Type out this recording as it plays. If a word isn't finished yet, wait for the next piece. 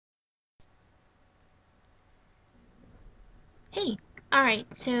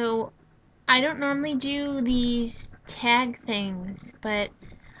Alright, so I don't normally do these tag things, but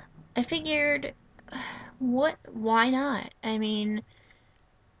I figured, why not? I mean,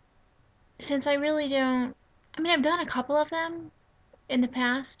 since I really don't, I've done a couple of them in the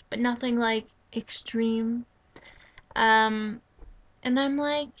past, but nothing like extreme. Um, and I'm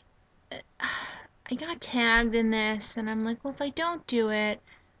like, I got tagged in this, and I'm like, well, if I don't do it,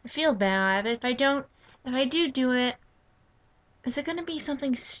 I feel bad. If I do it, is it gonna be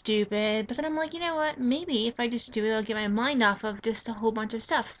something stupid? But then I'm like, you know what? Maybe if I just do it, I'll get my mind off of just a whole bunch of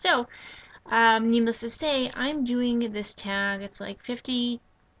stuff. So, needless to say, I'm doing this tag. It's like 50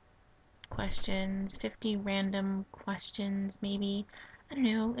 questions, 50 random questions, maybe. I don't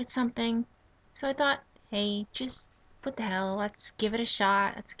know. It's something. So I thought, hey, just what the hell? Let's give it a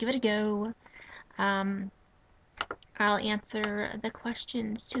shot. Let's give it a go. Um, I'll answer the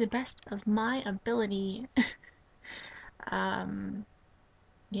questions to the best of my ability. um,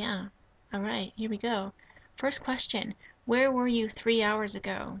 Yeah. All right, here we go. First question. Where were you 3 hours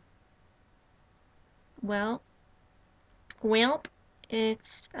ago? Well, Welp,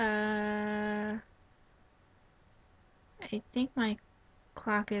 it's, I think my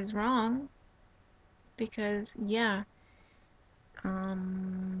clock is wrong because, yeah,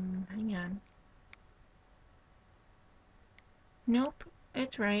 hang on. Nope,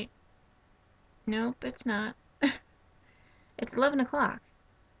 it's right. Nope, it's not. It's 11 o'clock.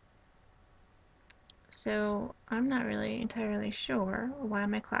 So I'm not really entirely sure why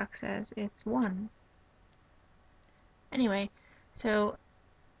my clock says it's 1. Anyway, so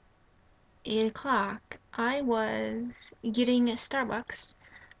 8 o'clock, I was getting Starbucks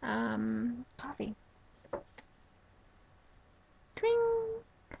coffee. Ding!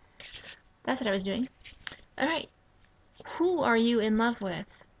 That's what I was doing. All right. Who are you in love with?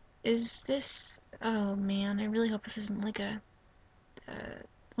 Is this? Oh man, I really hope this isn't like a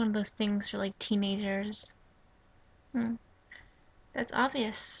one of those things for like teenagers. Hmm. That's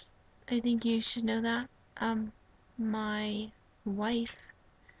obvious. I think you should know that. Um, my wife.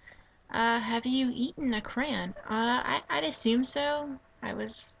 Have you eaten a crayon? I'd assume so. I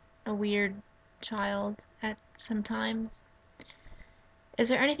was a weird child at some times. Is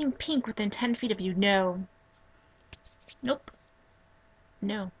there anything pink within 10 feet of you? No. Nope.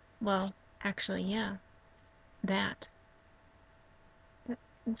 No. Well, actually, yeah. That.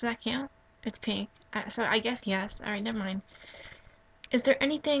 Does that count? It's pink. So I guess yes. Alright, never mind. Is there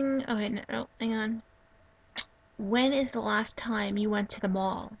anything. Oh, wait, no, oh, hang on. When is the last time you went to the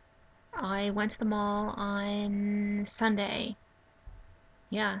mall? I went to the mall on Sunday.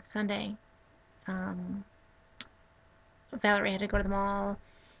 Yeah, Sunday. Um, Valerie had to go to the mall.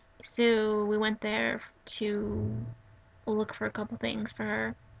 So we went there to look for a couple things for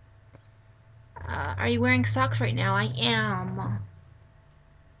her. Are you wearing socks right now? I am.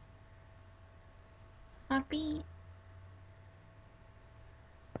 Puppy.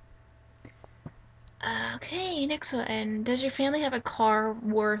 Okay, next one. Does your family have a car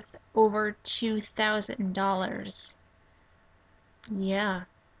worth over $2,000? Yeah.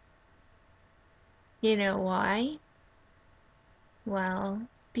 You know why? Well,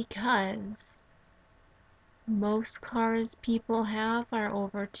 because most cars people have are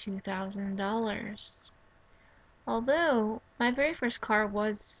over $2,000. Although, my very first car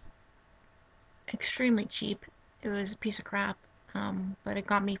was extremely cheap. It was a piece of crap, but it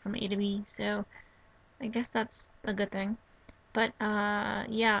got me from A to B, so I guess that's a good thing. But,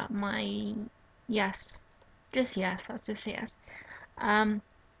 yeah, yes. Just yes, let's just say yes. Um,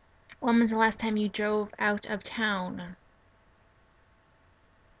 when was the last time you drove out of town?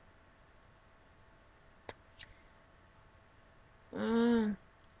 Mm,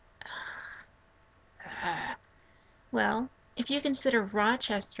 well, if you consider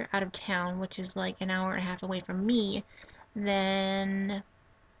Rochester out of town, which is like an hour and a half away from me, then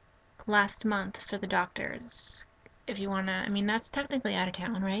last month for the doctors. If you wanna, that's technically out of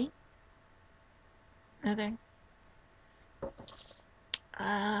town, right? Okay.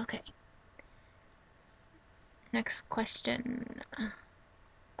 Okay. Next question.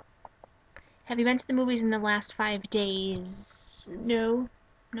 Have you been to the movies in the last 5 days? No.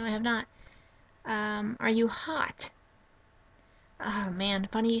 No, I have not. Are you hot? Oh man,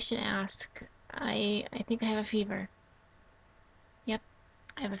 funny you should ask. I think I have a fever. Yep,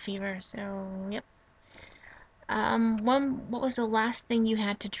 I have a fever, so yep. What was the last thing you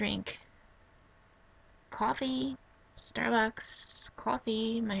had to drink? Coffee. Starbucks.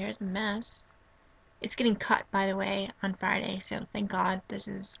 Coffee. My hair's a mess. It's getting cut, by the way, on Friday, so thank God this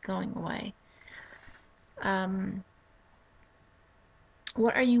is going away. Um,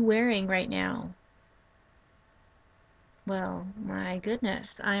 what are you wearing right now? Well, my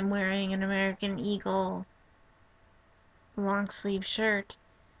goodness, I'm wearing an American Eagle long sleeve shirt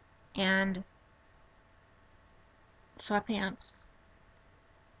and sweatpants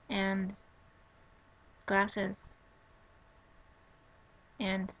and glasses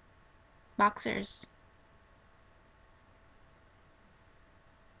and boxers.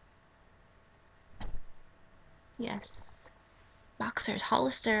 Yes, boxers,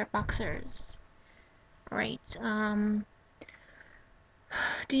 Hollister boxers. Right.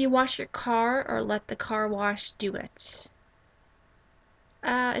 Do you wash your car or let the car wash do it?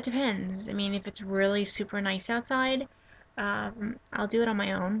 It depends. I mean, if it's really super nice outside, I'll do it on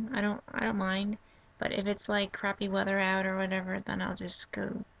my own. I don't mind. But if it's like crappy weather out or whatever, then I'll just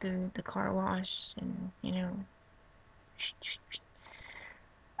go through the car wash and,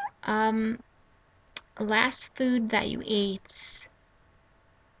 Um, last food that you ate.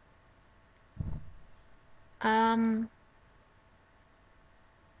 Um,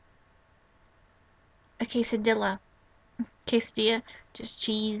 a quesadilla. Quesadilla, just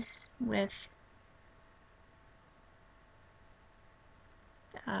cheese with,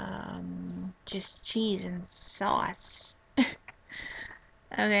 just cheese and sauce.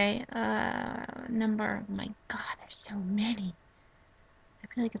 Okay, my God, there's so many. I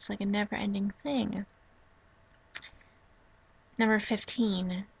feel like it's like a never-ending thing. Number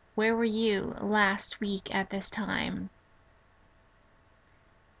 15. Where were you last week at this time?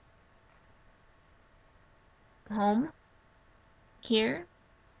 Home? Here?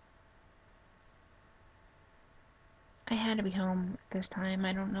 I had to be home at this time.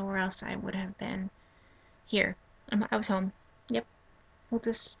 I don't know where else I would have been. Here. I was home. Yep.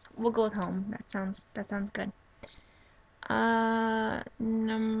 We'll go with home. That sounds good.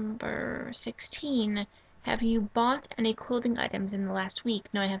 Number 16. Have you bought any clothing items in the last week?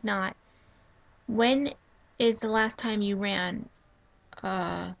 No, I have not. When is the last time you ran?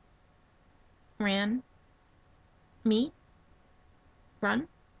 Uh, ran? Me? Run?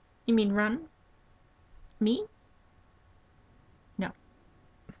 You mean run? Me? No.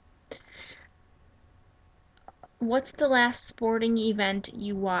 What's the last sporting event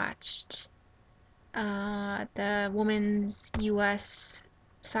you watched? The women's U.S.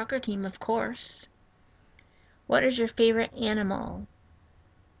 soccer team, of course. What is your favorite animal?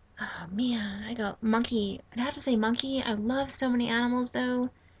 Oh man, I go monkey. I'd have to say monkey. I love so many animals though.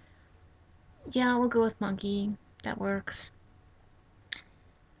 Yeah, we'll go with monkey. That works.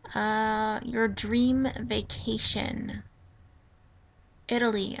 Your dream vacation.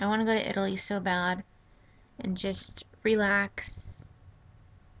 Italy. I want to go to Italy so bad and just relax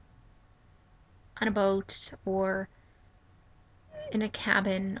on a boat or in a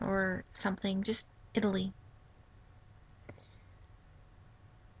cabin or something. Just Italy.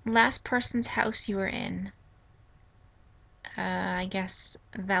 Last person's house you were in. I guess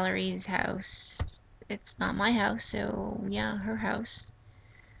Valerie's house. It's not my house, so yeah, her house.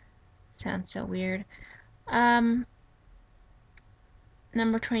 Sounds so weird. Um,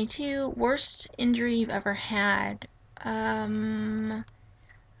 Number 22, worst injury you've ever had. Um,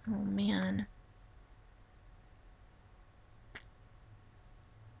 oh man.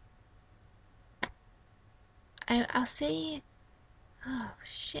 I'll say, oh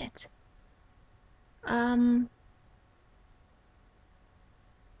shit. Um,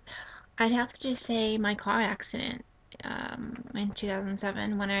 I'd have to just say my car accident, in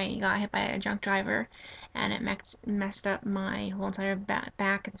 2007 when I got hit by a drunk driver and it messed up my whole entire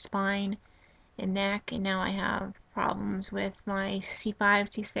back and spine and neck, and now I have problems with my C5,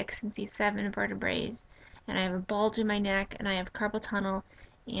 C6, and C7 vertebrae, and I have a bulge in my neck, and I have carpal tunnel,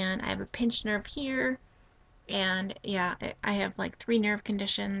 and I have a pinched nerve here, and yeah, I have like 3 nerve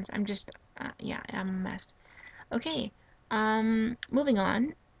conditions. I'm just, yeah, I'm a mess. Okay, moving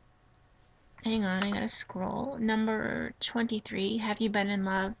on. Hang on, I gotta scroll. Number 23, have you been in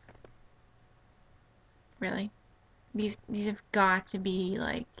love? Really? These have got to be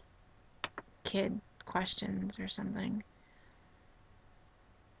like kid questions or something.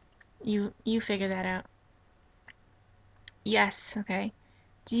 You figure that out. Yes, okay.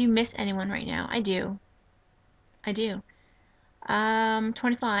 Do you miss anyone right now? I do. I do.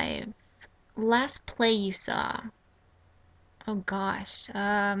 25. Last play you saw. Oh gosh.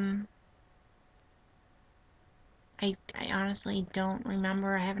 I honestly don't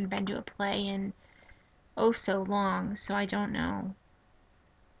remember. I haven't been to a play in oh so long, so I don't know.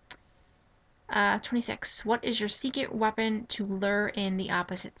 26. What is your secret weapon to lure in the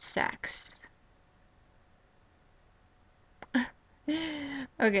opposite sex?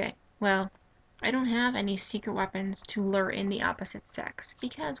 Okay, well, I don't have any secret weapons to lure in the opposite sex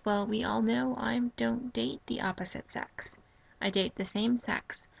because, well, we all know I don't date the opposite sex. I date the same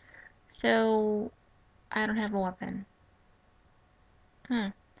sex. So I don't have a weapon. Hmm.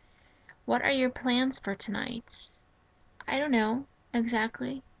 What are your plans for tonight? I don't know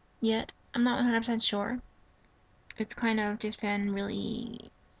exactly yet. I'm not 100% sure. It's kind of just been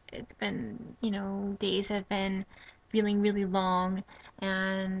really, it's been, days have been feeling really long,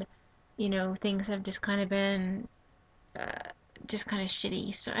 and, things have just kind of been uh, just kind of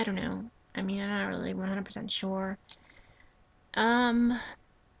shitty. So I don't know. I mean, I'm not really 100% sure. Um,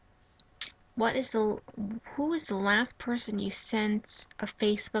 what is the, who is the last person you sent a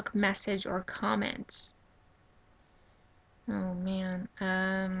Facebook message or comment? Oh man.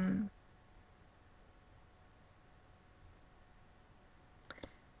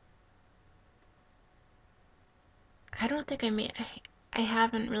 I don't think I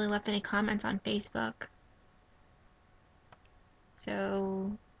haven't really left any comments on Facebook.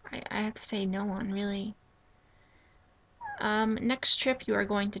 So I have to say no one really. Next trip you are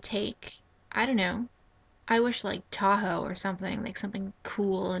going to take. I don't know. I wish like Tahoe or something, like something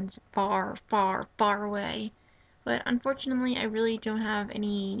cool and far, far, far away. But unfortunately, I really don't have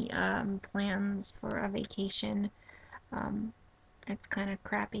any plans for a vacation. Um, it's kind of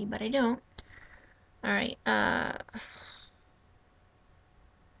crappy, but I don't. All right.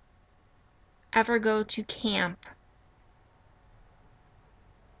 Ever go to camp?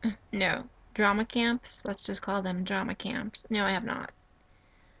 No. Drama camps? Let's just call them drama camps. No, I have not.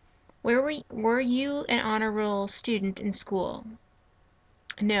 Were you an honor roll student in school?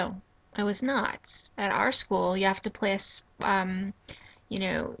 No, I was not. At our school, you have to play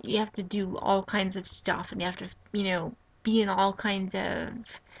you have to do all kinds of stuff, and you have to, be in all kinds of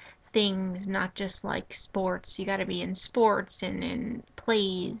things, not just like sports. You got to be in sports and in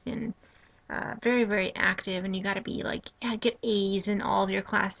plays and very, very active, and you got to be like, yeah, get A's in all of your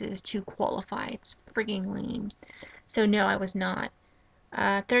classes to qualify. It's frigging lame. So, no, I was not.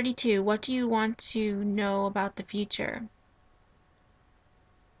 32. What do you want to know about the future?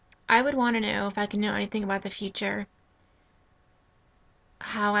 I would want to know, if I can know anything about the future,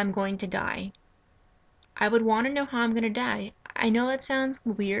 how I'm going to die. I would want to know how I'm going to die. I know that sounds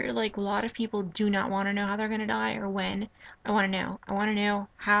weird. Like, a lot of people do not want to know how they're going to die or when. I want to know. I want to know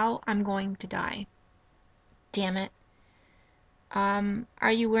how I'm going to die. Damn it.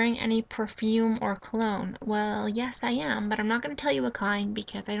 Are you wearing any perfume or cologne? Well, yes, I am, but I'm not going to tell you what kind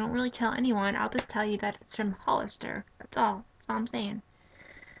because I don't really tell anyone. I'll just tell you that it's from Hollister. That's all. That's all I'm saying.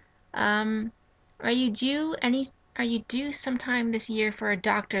 Um, are you due any? Are you due sometime this year for a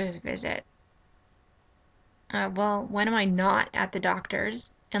doctor's visit? Well, when am I not at the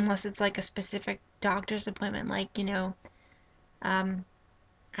doctor's? Unless it's like a specific doctor's appointment, like, um,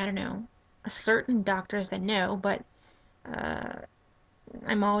 I don't know, a certain doctor's that know, but uh,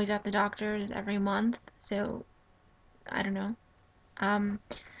 I'm always at the doctor's every month, so I don't know. Um,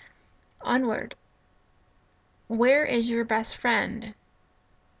 Onward. Where is your best friend?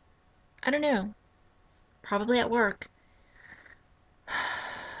 I don't know. Probably at work.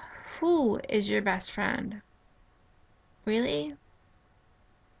 Who is your best friend? Really?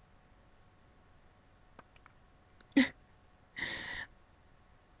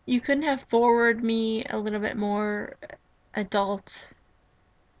 You couldn't have forwarded me a little bit more adult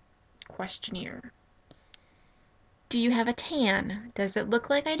questionnaire. Do you have a tan? Does it look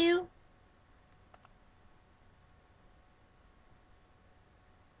like I do?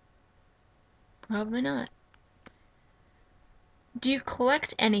 Probably not. Do you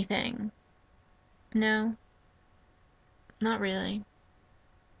collect anything? No, not really.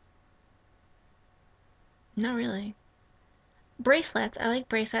 Not really. Bracelets. I like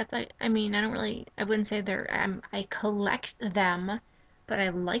bracelets. I mean, I don't really, I wouldn't say I collect them, but I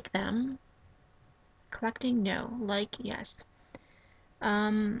like them. Collecting? No. Like, yes.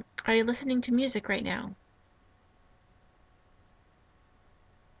 Are you listening to music right now?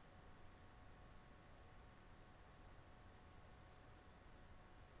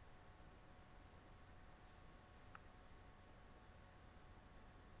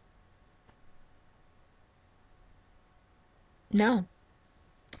 No.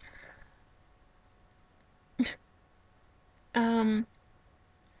 Um,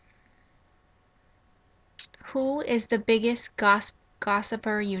 who is the biggest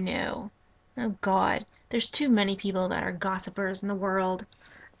gossiper you know? Oh God, there's too many people that are gossipers in the world.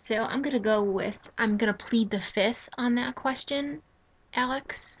 So I'm gonna plead the fifth on that question,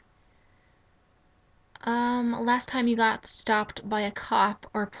 Alex. Last time you got stopped by a cop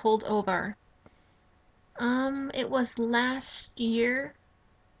or pulled over. It was last year.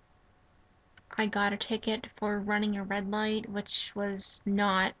 I got a ticket for running a red light, which was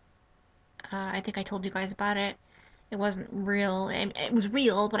not, I think I told you guys about it. It wasn't real. It was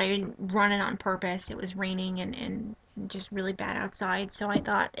real, but I didn't run it on purpose. It was raining and just really bad outside. So I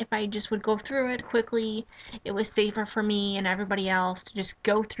thought if I just would go through it quickly, it was safer for me and everybody else to just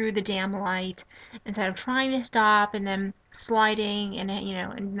go through the damn light instead of trying to stop and then sliding and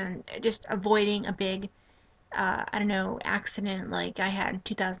and then just avoiding a big I don't know, accident like I had in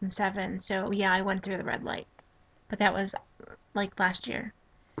 2007. So yeah, I went through the red light, but that was like last year.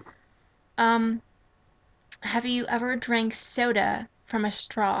 Um, have you ever drank soda from a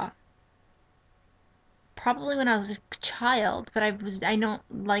straw? Probably when I was a child, but I don't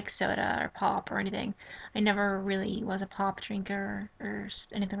like soda or pop or anything. I never really was a pop drinker or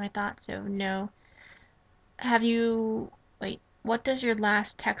anything like that, so no. Have you, wait, what does your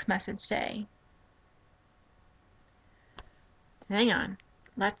last text message say? Hang on.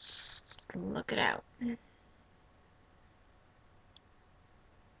 Let's look it out.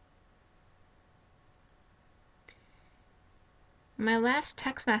 My last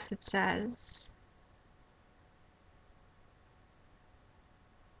text message says,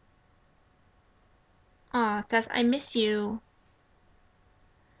 it says, I miss you.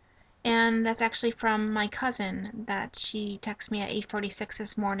 And that's actually from my cousin that she texted me at 8:46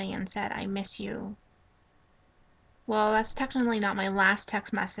 this morning and said, I miss you. Well, that's technically not my last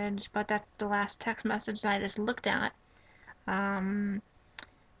text message, but that's the last text message that I just looked at. Um,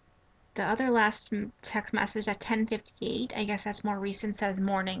 the other last text message at 10:58, I guess that's more recent, says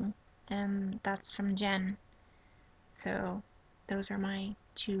morning, and that's from Jen. So those are my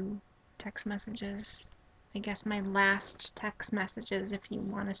two text messages. I guess my last text messages, if you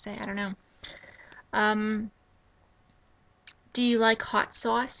want to say, I don't know. Um, do you like hot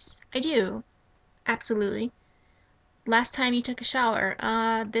sauce? I do, absolutely. Last time you took a shower?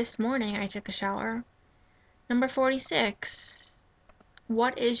 This morning I took a shower. Number 46.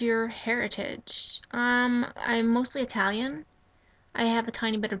 What is your heritage? I'm mostly Italian. I have a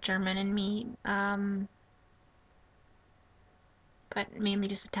tiny bit of German in me, but mainly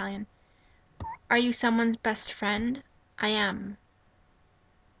just Italian. Are you someone's best friend? I am.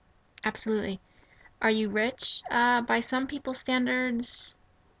 Absolutely. Are you rich? By some people's standards,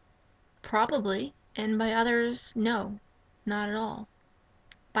 probably, and by others, no, not at all.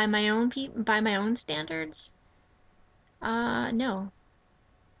 By my own standards, no,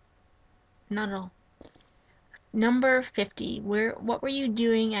 not at all. Number 50. What were you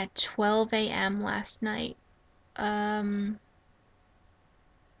doing at 12 a.m. last night? Um,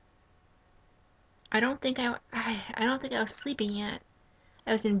 I don't think I was sleeping yet.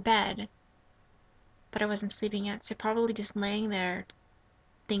 I was in bed, but I wasn't sleeping yet, so probably just laying there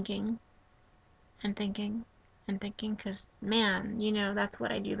thinking and thinking and thinking, 'cause man, that's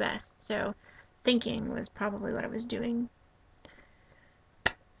what I do best. So thinking was probably what I was doing.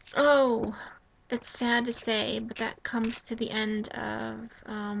 Oh, it's sad to say, but that comes to the end of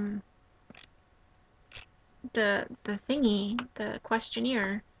the thingy, the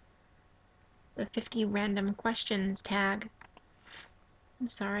questionnaire, the 50 random questions tag. I'm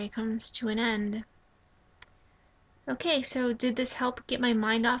sorry, comes to an end. Okay, so did this help get my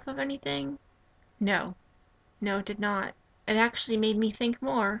mind off of anything? No. No, it did not. It actually made me think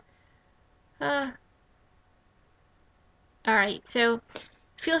more. Uh, alright, so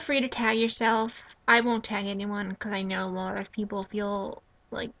feel free to tag yourself. I won't tag anyone because I know a lot of people feel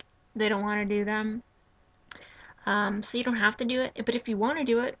like they don't want to do them. So you don't have to do it, but if you want to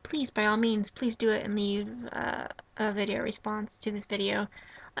do it, please, by all means, please do it and leave a video response to this video.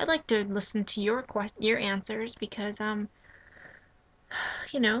 I'd like to listen to your answers because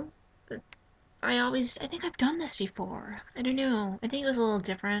you know, I think I've done this before. I don't know. I think it was a little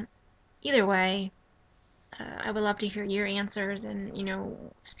different. Either way, I would love to hear your answers and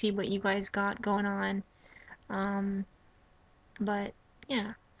see what you guys got going on. Um, but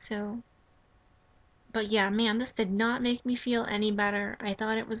yeah, so. But yeah, man, this did not make me feel any better. I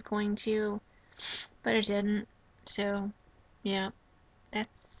thought it was going to, but it didn't. So, yeah,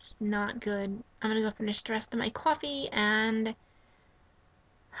 that's not good. I'm gonna go finish the rest of my coffee, and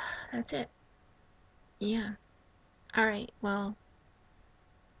that's it. Yeah. Alright, well,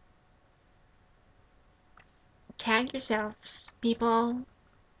 tag yourselves, people.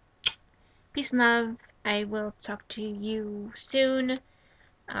 Peace and love. I will talk to you soon.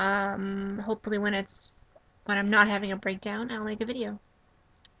 Hopefully when I'm not having a breakdown, I'll make a video.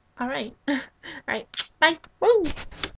 Alright. Alright. Bye. Woo!